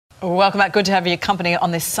Welcome back. Good to have your company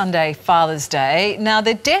on this Sunday Father's Day. Now,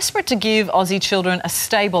 they're desperate to give Aussie children a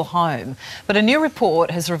stable home, but a new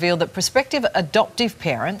report has revealed that prospective adoptive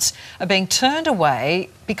parents are being turned away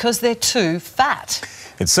because they're too fat.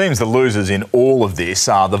 It seems the losers in all of this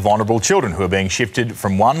are the vulnerable children who are being shifted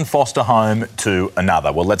from one foster home to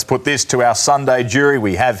another. Well, let's put this to our Sunday jury.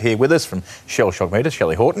 We have here with us from Shell Shock Meter,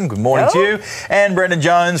 Shelley Horton. Good morning to you. And Brendan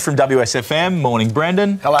Jones from WSFM. Morning,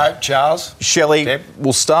 Brendan. Hello, Charles. Shelley, Deb.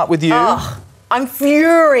 We'll start with you. Oh, I'm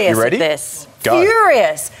furious You ready? at this. Go.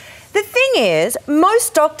 Furious. The thing is,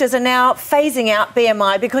 most doctors are now phasing out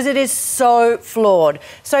BMI because it is so flawed.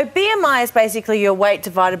 So BMI is basically your weight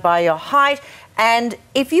divided by your height, and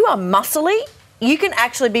if you are muscly, you can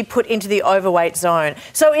actually be put into the overweight zone.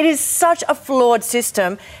 So it is such a flawed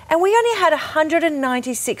system, and we only had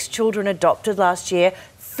 196 children adopted last year.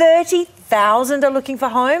 30,000 are looking for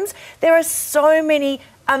homes. There are so many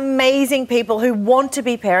amazing people who want to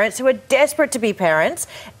be parents, who are desperate to be parents,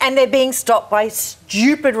 and they're being stopped by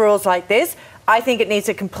stupid rules like this. I think it needs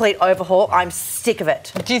a complete overhaul. I'm sick of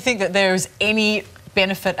it. Do you think that there's any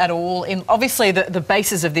benefit at all in... Obviously, the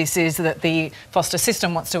basis of this is that the foster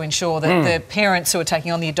system wants to ensure that the parents who are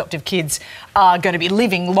taking on the adoptive kids are going to be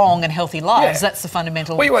living long and healthy lives. Yeah. That's the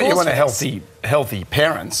fundamental Well, you want cause a for this. healthy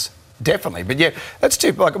parents, definitely. But yeah, that's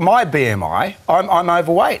too... Like, my BMI, I'm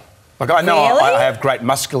overweight. Like, I know Really? I have great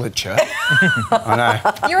musculature. I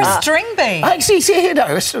know. You're a string bean. I actually see here,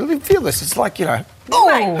 no, feel this. It's like, you know...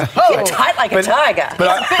 Mate, you're tight like a tiger.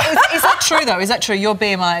 But Is that true, though? Is that true? Your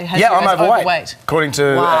BMI has yeah, you I'm as overweight. According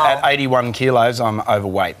to Wow. at 81 kilos, I'm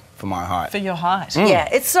overweight for my height. For your height. Yeah,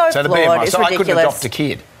 it's so So the flawed. BMI, It's so I couldn't ridiculous. adopt a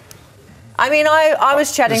kid. I mean, I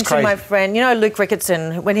was chatting It's to my crazy. friend, you know, Luke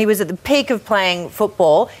Ricketson, when he was at the peak of playing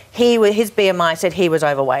football, his BMI said he was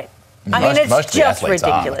overweight. I mean, it's most of the just athletes are.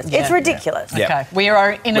 ridiculous. It's Yeah. ridiculous. Yeah. Okay, we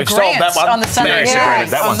are in We've solved agreement that one. on the Sunday Yeah, jury agreed.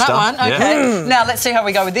 That on one's that done. one. Yeah. Okay. Now let's see how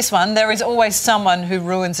we go with this one. There is always someone who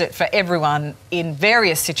ruins it for everyone in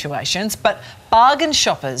various situations, but bargain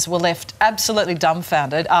shoppers were left absolutely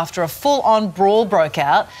dumbfounded after a full-on brawl broke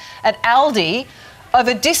out at Aldi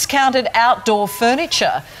over discounted outdoor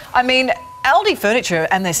furniture. I mean, Aldi furniture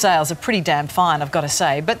and their sales are pretty damn fine, I've got to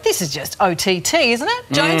say, but this is just OTT, isn't it,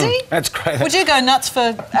 Jonesy? That's great. Would you go nuts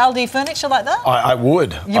for Aldi furniture like that? I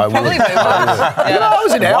would. You I probably would. You know, I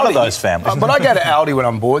was in One Aldi. of those families. But I go to Aldi when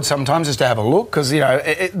I'm bored sometimes just to have a look because, you know,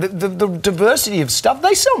 the diversity of stuff.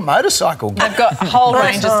 They sell motorcycle. They've got a whole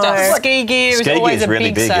range of stuff. Ski gear is Ski always gear's a really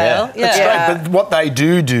big big, sale. yeah. That's great, but what they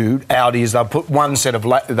do, Aldi, is they'll put one set of...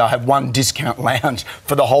 they'll have one discount lounge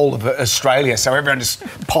for the whole of Australia, so everyone just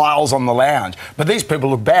piles on the lounge. But these people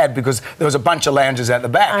look bad because there was a bunch of lounges out the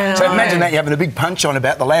back. So imagine that, you're having a big punch on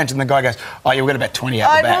about the lounge and the guy goes, oh, you've got about 20 out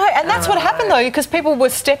the I back. know, and that's what happened though, because people were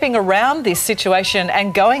stepping around this situation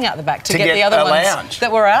and going out the back to get the other a ones lounge. that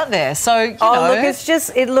were out there. So, you know... Look, it's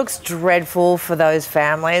just, it looks dreadful for those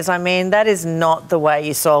families. I mean, that is not the way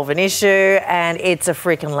you solve an issue, and it's a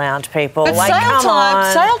freaking lounge, people. But like, sale come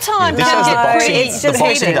on. time This can has the get Boxing, pretty... it's the just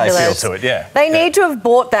Boxing Day feel ridiculous. to it, yeah. They need to have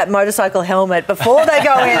bought that motorcycle helmet before they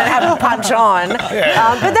go in and have a punch on. But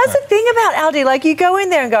that's the thing about Aldi. Like, you go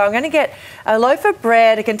in there and go, I'm going to get a loaf of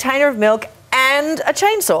bread, a container of milk, and a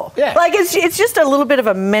chainsaw. Yeah. Like, it's just a little bit of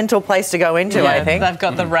a mental place to go into, I think. They've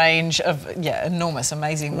got the range of, enormous,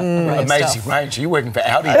 amazing array of Amazing stuff. range. You're working for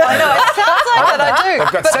Aldi. I know, it sounds like that, I do.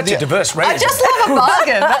 They've got such a diverse range. I just love a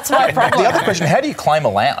bargain, that's my problem. The other question, how do you claim a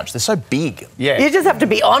lounge? They're so big. Yeah. You just have to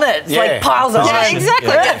be on it. It's Yeah. like piles on. Yeah, exactly.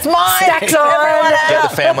 Yeah. It's mine. Stacks on. Get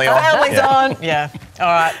the family on. Family's Yeah. on. Yeah. All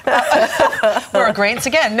right. We're agreeing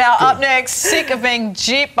again. Now, up next, sick of being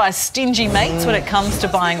gypped by stingy mates when it comes to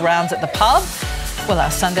buying rounds at the pub? Well, our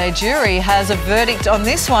Sunday jury has a verdict on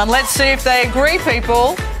this one. Let's see if they agree,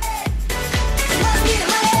 people.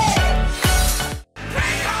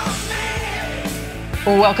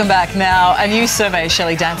 Well, welcome back. Now, a new survey,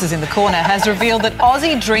 Shelley Dances in the Corner, has revealed that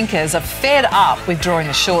Aussie drinkers are fed up with drawing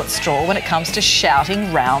the short straw when it comes to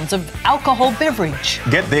shouting rounds of alcohol beverage.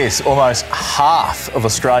 Get this, almost half of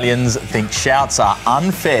Australians think shouts are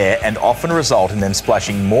unfair and often result in them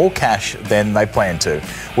splashing more cash than they plan to.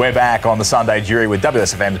 We're back on the Sunday jury with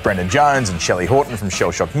WSFM's Brendan Jones and Shelley Horton from Shell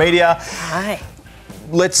Shock Media. Hi.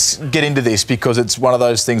 Let's get into this because it's one of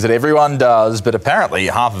those things that everyone does, but apparently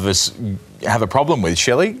half of us have a problem with.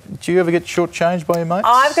 Shelley, do you ever get shortchanged by your mates?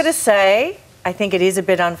 I've got to say, I think it is a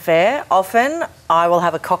bit unfair. Often I will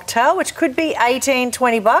have a cocktail, which could be 18,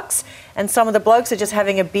 20 bucks, and some of the blokes are just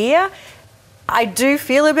having a beer. I do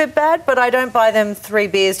feel a bit bad, but I don't buy them 3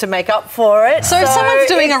 beers to make up for it. So if someone's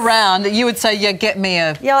doing a round, you would say, yeah, get me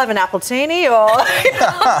a... Yeah, I'll have an appletini or...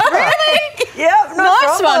 Really? Yep, no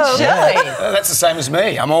Nice problem. one, Shelley. That's the same as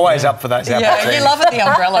me. I'm always up for those Yeah, apple you love it, the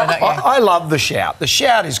umbrella, don't you? I love the shout. The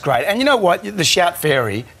shout is great. And you know what? The shout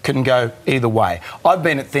fairy can go either way. I've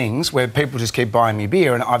been at things where people just keep buying me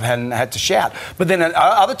beer and I've had to shout. But then at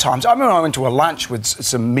other times, I remember I went to a lunch with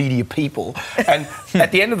some media people and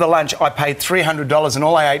at the end of the lunch, I paid $300 and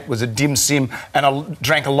all I ate was a dim sim and I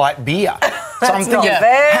drank a light beer. So I'm thinking,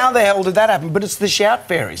 fair. how the hell did that happen? But it's the shout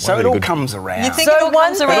fairy, so it all comes around. You think So it all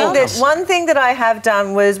comes around? one thing that I have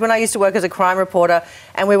done was when I used to work as a crime reporter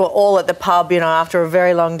and we were all at the pub, after a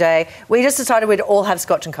very long day, we just decided we'd all have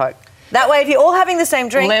Scotch and Coke. That way, if you're all having the same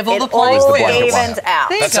drink, Level it the playing all field. evens out.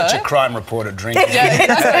 There you That's such go. a crime reporter drink. Yeah,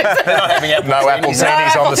 exactly. They're not having apple No apple tannies.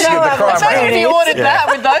 tannies on the crime Imagine if rate. you ordered that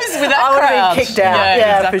with that I would have crowd. been kicked out.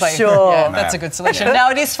 Yeah, for exactly. sure. Yeah, that's a good solution. Now,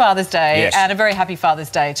 it is Father's Day, Yes. and a very happy Father's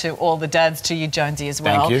Day to all the dads, to you, Jonesy, as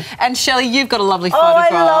well. Thank you. And Shelley, you've got a lovely Oh,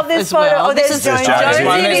 photograph I love this as photo. well. Oh, there's This is Jonesy. Jonesy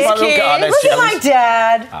Jonesy. and his Look at kids. this. Look at my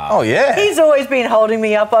dad. Oh, yeah. He's always been holding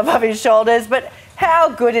me up above his shoulders, but how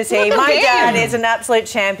good is he? Look at My him. dad is an absolute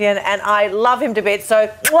champion, and I love him to bits.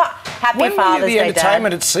 So, happy When were you Father's the Day,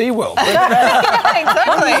 entertainment Dad. at SeaWorld? Yeah,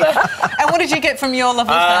 exactly. And what did you get from your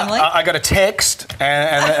lovely family? I got a text,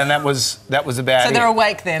 and that was about it. So they're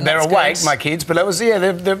awake then, They're that's awake, good. my kids. But it was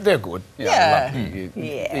they're good. Yeah. I love them.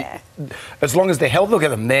 Yeah. As long as they're healthy, look at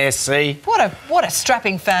them there. See. What a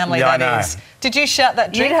strapping family Yeah, I that know. is. Did you shout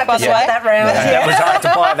that drink, You'd have by to the way? swap that round. That was I had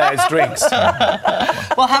to buy those drinks.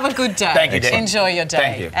 Well, have a good day. Thank you, Dad. Enjoy your day.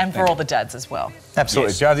 Thank you. And for all the dads as well.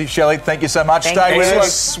 Absolutely. Yes. Jonesy, Shelley, thank you so much. Thank Stay you. with Excellent.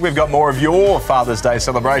 us. We've got more of your Father's Day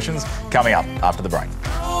celebrations coming up after the break.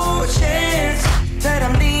 No chance that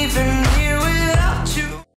I'm leaving.